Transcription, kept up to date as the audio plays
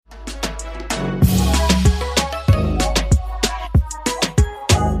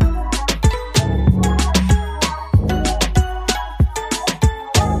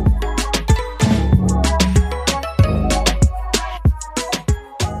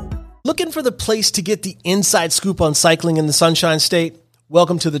Looking for the place to get the inside scoop on cycling in the Sunshine State?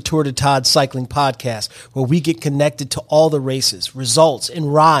 Welcome to the Tour de Todd Cycling Podcast, where we get connected to all the races, results,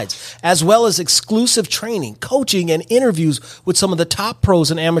 and rides, as well as exclusive training, coaching, and interviews with some of the top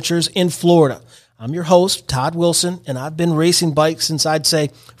pros and amateurs in Florida. I'm your host, Todd Wilson, and I've been racing bikes since I'd say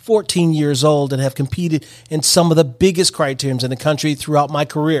 14 years old and have competed in some of the biggest criteriums in the country throughout my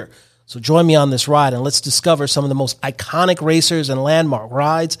career. So join me on this ride and let's discover some of the most iconic racers and landmark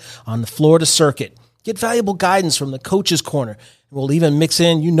rides on the Florida circuit. Get valuable guidance from the Coach's Corner, and we'll even mix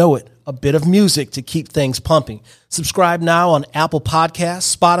in, you know it, a bit of music to keep things pumping. Subscribe now on Apple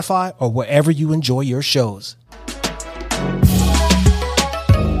Podcasts, Spotify, or wherever you enjoy your shows.